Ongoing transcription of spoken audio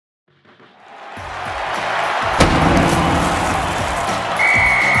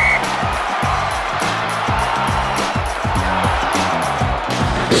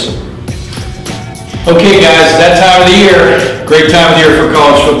Okay guys, that time of the year, great time of the year for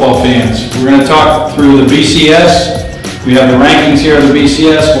college football fans. We're going to talk through the BCS. We have the rankings here of the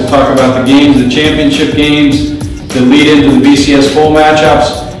BCS. We'll talk about the games, the championship games that lead into the BCS bowl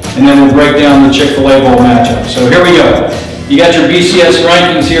matchups, and then we'll break down the Chick-fil-A bowl matchup. So here we go. You got your BCS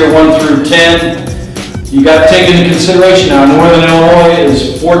rankings here, 1 through 10. You got to take into consideration now, Northern Illinois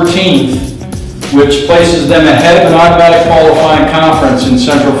is 14th, which places them ahead of an automatic qualifying conference in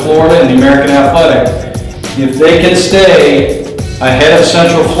Central Florida in the American Athletic. If they can stay ahead of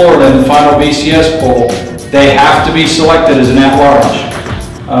Central Florida in the final BCS Bowl, they have to be selected as an at-large.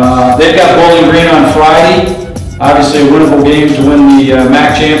 They've got Bowling Green on Friday, obviously a winnable game to win the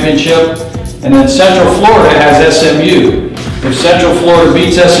MAC championship. And then Central Florida has SMU. If Central Florida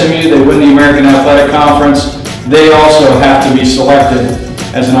beats SMU, they win the American Athletic Conference. They also have to be selected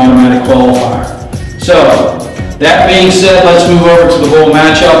as an automatic qualifier. So, that being said, let's move over to the bowl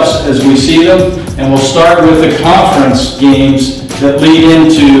matchups as we see them, and we'll start with the conference games that lead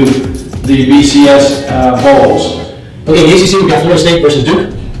into the BCS bowls. Okay, in the ACC, we've got Florida State versus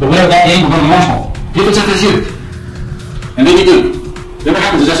Duke. The winner of that game will go to the national. If it's FSU, and maybe Duke. Then what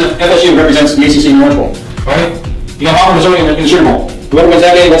happens is FSU represents the ACC in the Orange Bowl. Alright? You got Auburn, Missouri in the Sugar Bowl. Whoever wins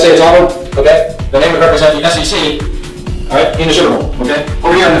that game, let's say it's Auburn, okay? Then they would represent the SEC. Alright, in the Sugar Bowl, okay?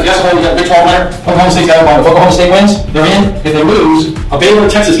 Over here in the Fiesta Bowl, you got the Big 12 winner. Oklahoma State's got If Oklahoma State wins, they're in. If they lose, a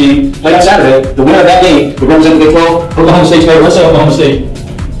Baylor-Texas game played on Saturday, the winner of that game would represent the Big 12. Oklahoma State's favorite, let's say Oklahoma State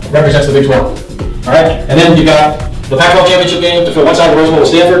represents the Big 12. Alright, and then you got the Pac-12 championship game to fill one side of the Rose Bowl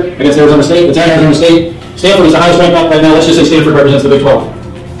with Stanford against Arizona State. It's at Arizona State. Stanford is the highest ranked right now. Let's just say Stanford represents the Big 12.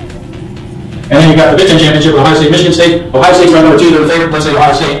 And then you got the Big 10 championship with Ohio State, Michigan State. Ohio State's ranked number 2, they're the favorite. Let's say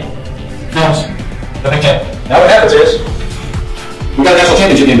Ohio State fills the Big 10. Now what happens is, we've got a national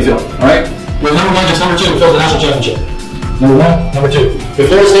championship game to fill, alright? With number 1 against number 2 fills the national championship. Number 1, number 2.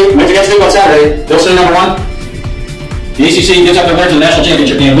 If Florida State wins against Duke on Saturday, they'll say number 1. The ACC gets up their winner to the national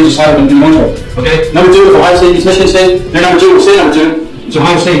championship game, loses slightly in the Orange Bowl. Okay? Number 2, if Ohio State beats Michigan State, their number 2 will stay number 2. So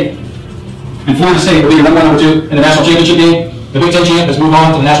Ohio State and Florida State will be number 1, number 2 in the national championship game. The Big 10 champ has moved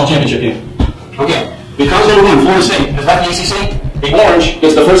on to the national championship game. Okay. Because number 1, Florida State, has left the ACC, the Orange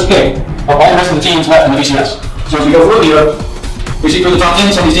gets the first pick of all the rest of the teams left in the BCS. So as we go through here, we see for the top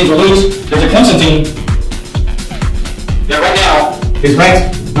 10, some of these teams will lose. There's a Clemson team that right now is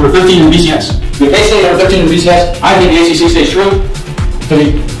ranked number 13 in the BCS. If they stay number 13 in the BCS, I think the ACC stays true.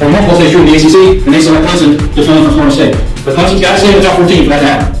 Or multiple stays true in the ACC, and they select Clemson to fill in for Florida State. But Clemson's got to stay in the top 14 for that to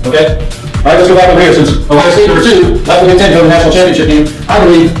happen. Okay? Alright, let's go back over here. Since Ohio State number 2 left the Big 10 to the national championship game, I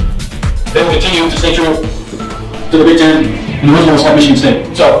believe they will continue to stay true to the Big 10 and the Rose Bowl select Michigan State.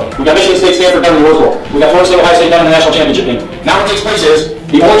 So, we got Michigan State, Stanford down in the Rose Bowl. We got Florida State, Ohio State down in the national championship game. Now what takes place is,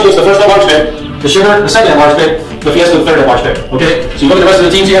 the Orange gets the first at-large pick, the Sugar, the second at-large pick, the Fiesta, the third at-large pick. Okay? So you look at the rest of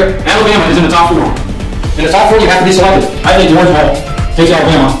the teams here, Alabama is in the top 4. In the top 4, you have to be selected. I think the Orange Bowl takes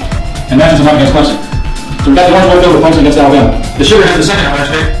Alabama and matches them up against Clemson. So we've got the Orange Bowl filled with Clemson against Alabama. The Sugar has the second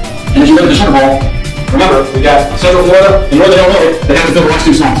at-large pick, and if you look at the Sugar Bowl, remember, we got Central Florida and Northern Illinois that have to fill the last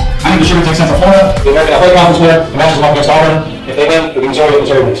 2 slots. I think the Sugar takes Central Florida, the American Athletic Conference winner, and matches them up against Auburn. If they win, the Missouri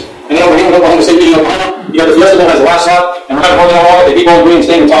wins. And then over here, Oklahoma State beating Oklahoma, you got the Fiesta Bowl has the last slot, and remember Northern Illinois, they beat Bowling Green and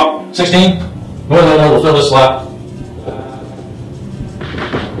stay in the top 16. Northern Illinois will fill this slot.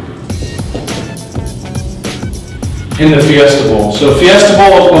 In the Fiesta Bowl. So Fiesta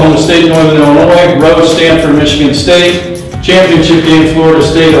Bowl, Oklahoma State, Northern Illinois, Rose, Stanford, Michigan State, championship game, Florida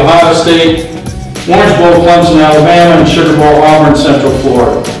State, Ohio State, Orange Bowl, Clemson, Alabama, and Sugar Bowl, Auburn, Central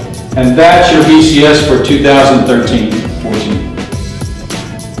Florida. And that's your BCS for 2013-14.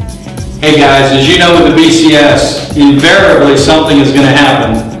 Hey guys, as you know with the BCS, invariably something is going to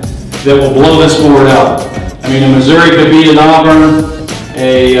happen that will blow this board up. I mean, a Missouri could beat an Auburn,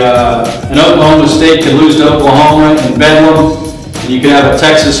 an Oklahoma State could lose to Oklahoma in Bedlam, and you could have a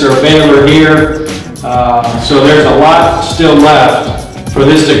Texas or a Baylor here. So there's a lot still left for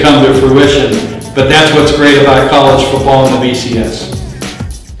this to come to fruition, but that's what's great about college football in the BCS.